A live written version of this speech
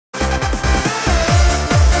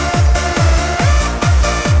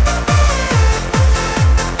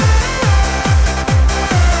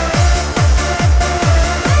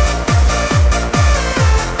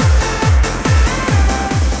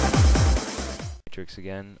Matrix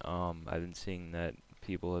again. I've been seeing that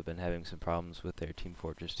people have been having some problems with their Team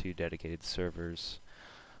Fortress 2 dedicated servers.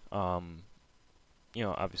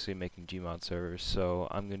 Obviously making Gmod servers, so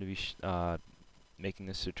I'm going to be making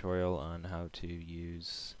this tutorial on how to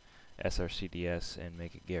use srcds and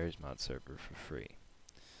make a garrysmod server for free.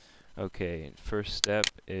 Okay, first step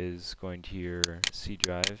is going to your C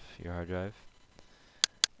drive, your hard drive,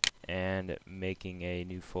 and making a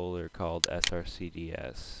new folder called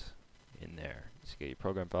srcds in there. So get your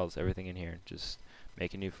program files, everything in here. Just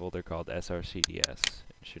make a new folder called srcds. It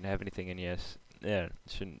shouldn't have anything in it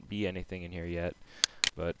shouldn't be anything in here yet,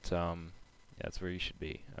 but that's where you should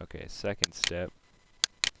be. Okay, second step,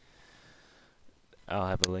 I'll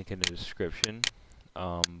have a link in the description,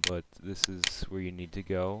 but this is where you need to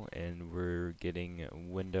go, and we're getting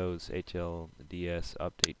Windows HLDS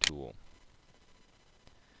update tool.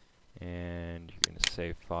 And you're going to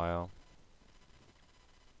save file.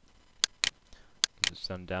 It's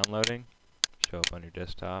done downloading. Show up on your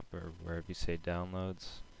desktop or wherever you say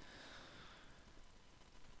downloads.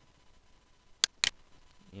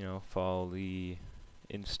 Follow the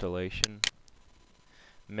installation.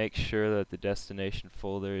 Make sure that the destination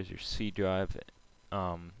folder is your C drive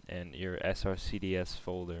and your srcds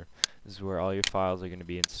folder. This is where all your files are going to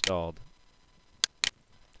be installed.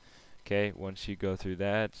 Okay, once you go through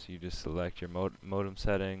that, you just select your modem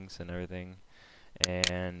settings and everything,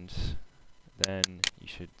 and then you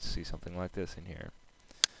should see something like this in here.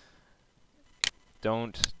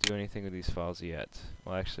 Don't do anything with these files yet.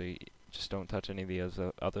 Well, actually, just don't touch any of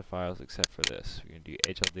the other files except for this. You're going to do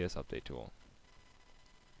hldsupdatetool.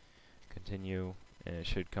 Continue, and it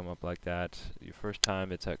should come up like that. Your first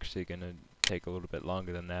time, it's actually going to take a little bit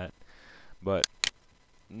longer than that, but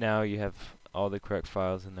now you have all the correct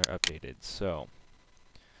files and they're updated. So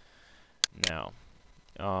now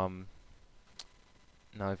I've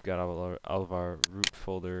got all of our root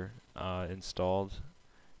folder installed.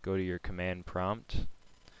 Go to your command prompt.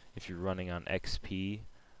 If you're running on XP,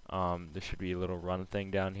 there should be a little run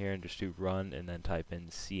thing down here, and just do run and then type in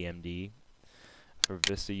cmd. For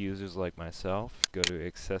Vista users like myself, go to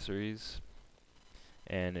accessories,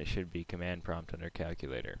 and it should be command prompt under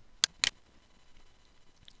calculator.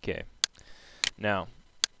 Okay, now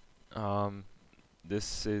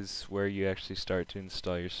this is where you actually start to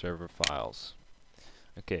install your server files.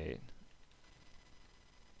 Okay,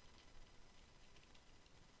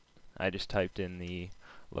 I just typed in the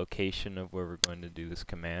location of where we're going to do this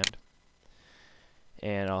command,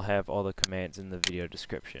 and I'll have all the commands in the video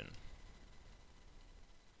description.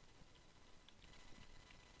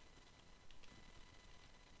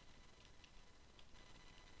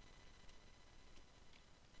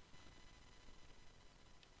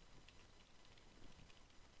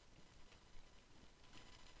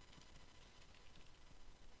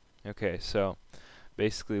 Okay, so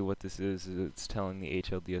basically what this is it's telling the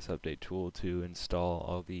HLDS update tool to install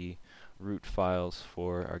all the root files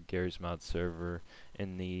for our garrysmod server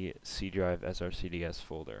in the C drive srcds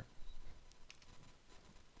folder.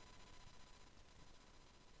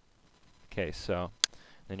 Okay, so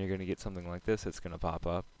then you're going to get something like this. It's going to pop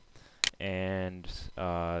up, and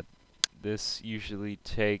this usually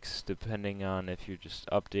takes, depending on if you're just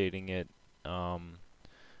updating it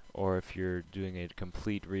or if you're doing a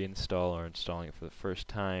complete reinstall or installing it for the first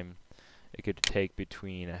time, it could take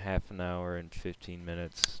between a half an hour and 15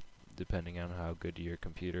 minutes, depending on how good your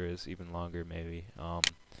computer is, even longer maybe.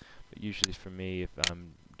 But usually for me, if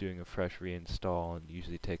I'm doing a fresh reinstall, it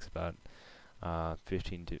usually takes about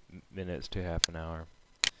 15 minutes to half an hour.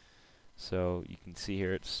 So you can see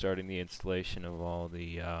here it's starting the installation of all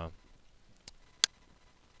the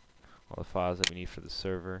files that we need for the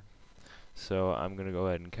server. So I'm going to go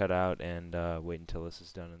ahead and cut out and wait until this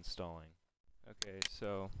is done installing. Okay,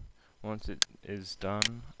 so once it is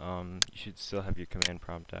done, you should still have your command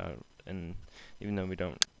prompt out, and even though we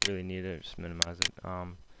don't really need it, just minimize it.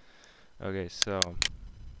 Okay, so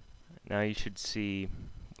now you should see,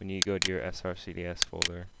 when you go to your srcds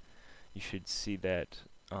folder, you should see that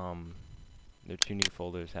there are two new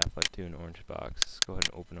folders, Half-Life 2 and orangebox. Go ahead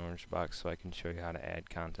and open orangebox so I can show you how to add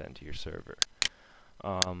content to your server.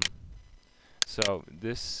 So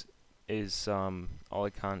this is all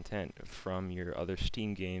the content from your other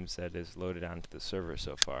Steam games that is loaded onto the server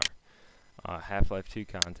so far. Half-Life 2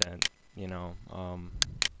 content,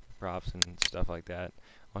 props and stuff like that.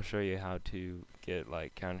 I'll show you how to get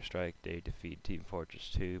like Counter-Strike, Day Defeat, Team Fortress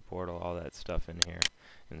 2, Portal, all that stuff in here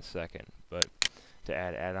in a second. But to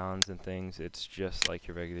add add-ons and things, it's just like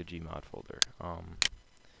your regular Gmod folder.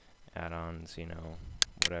 Add-ons,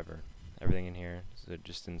 whatever. Everything in here, so it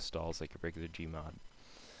just installs like a regular Gmod.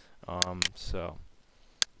 So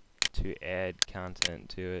to add content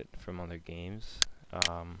to it from other games,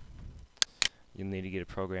 you'll need to get a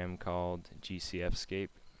program called GCFscape.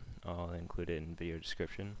 I'll include it in video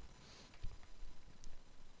description.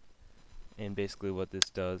 And basically what this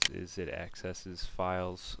does is it accesses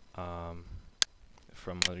files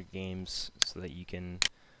from other games so that you can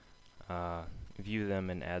view them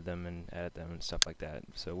and add them and edit them and stuff like that.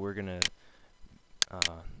 So we're gonna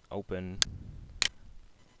open,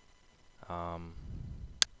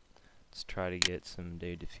 let's try to get some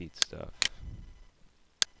day defeat stuff.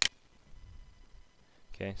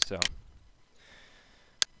 Okay, so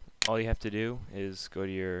all you have to do is go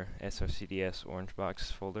to your srcds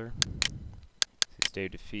orangebox folder. It's day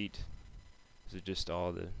defeat. These are just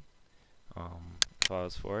all the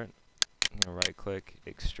files for it. I'm gonna right click,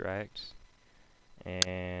 extract,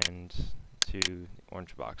 and to the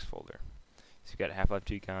orangebox folder. So you got Half-Life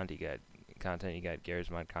 2 content, you got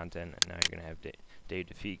garrysmod content, and now you're gonna have day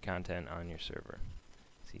defeat content on your server.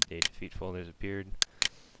 See, day defeat folders appeared.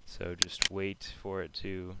 So just wait for it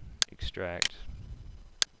to extract.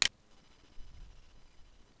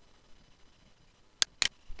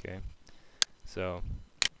 Okay, so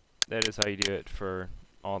that is how you do it for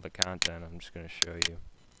all the content. I'm just going to show you.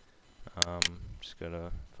 Just go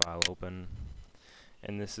to File, Open,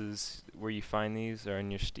 and this is where you find these are in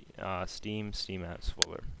your Steam apps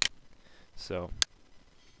folder. So,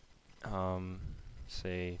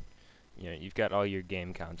 say, you've got all your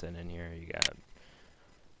game content in here. You got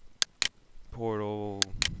Portal,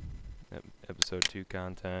 episode 2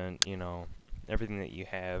 content. Everything that you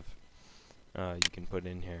have. You can put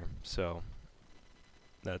in here, so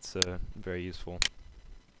that's very useful.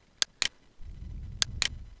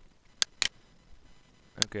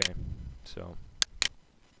 Okay, so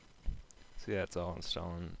see, that's all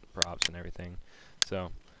installing props and everything.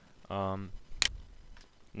 So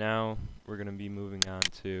now we're going to be moving on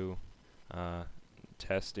to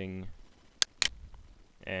testing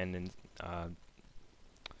and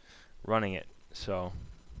running it. So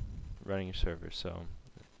running your server. So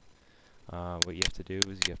what you have to do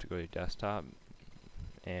is you have to go to your desktop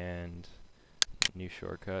and new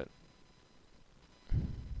shortcut.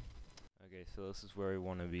 Okay, so this is where we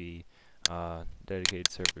want to be dedicated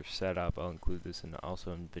server setup. I'll include this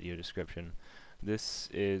also in video description. This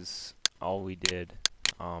is all we did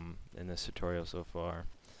in this tutorial so far.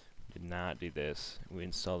 We did not do this. We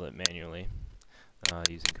installed it manually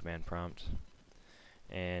using command prompt.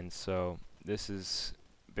 And so this is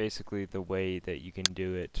basically the way that you can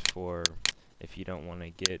do it for if you don't want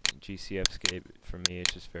to get GCFscape. For me,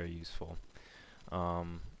 it's just very useful.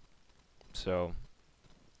 So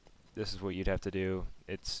this is what you'd have to do.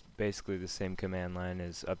 It's basically the same command line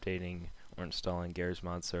as updating or installing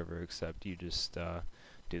garrysmod server, except you just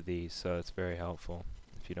do these. So it's very helpful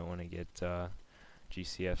if you don't want to get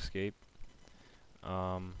GCFscape.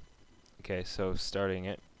 Okay, so starting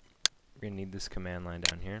it, we're going to need this command line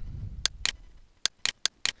down here.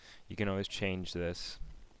 You can always change this.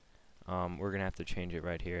 We're going to have to change it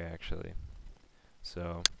right here, actually.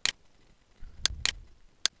 So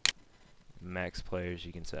max players,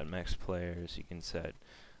 you can set max players, you can set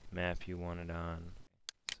map you want it on.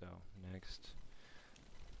 So next,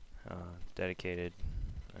 dedicated.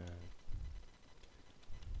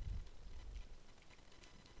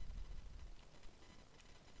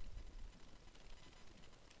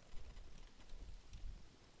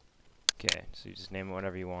 Okay, so you just name it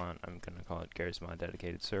whatever you want. I'm going to call it garrysmod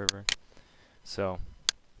dedicated server. So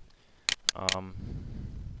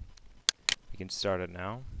we can start it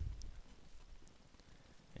now.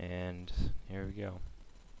 And here we go.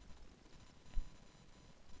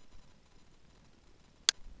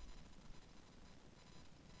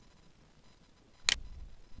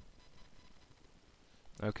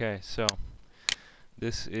 Okay, so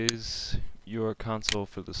this is your console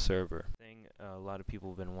for the server. A lot of people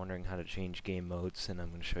have been wondering how to change game modes, and I'm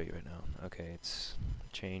going to show you right now. Okay, it's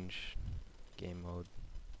change game mode,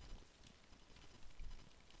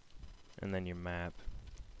 and then your map,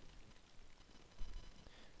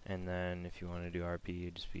 and then if you want to do RP,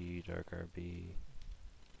 it'd just be dark RP,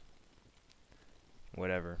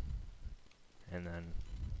 whatever, and then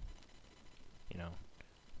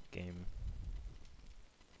game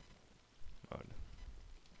mode.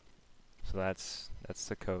 So that's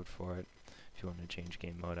the code for it. If you want to change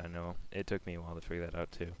game mode, I know it took me a while to figure that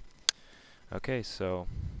out too. Okay, so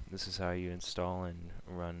this is how you install and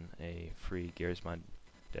run a free garrysmod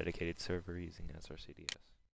dedicated server using srcds.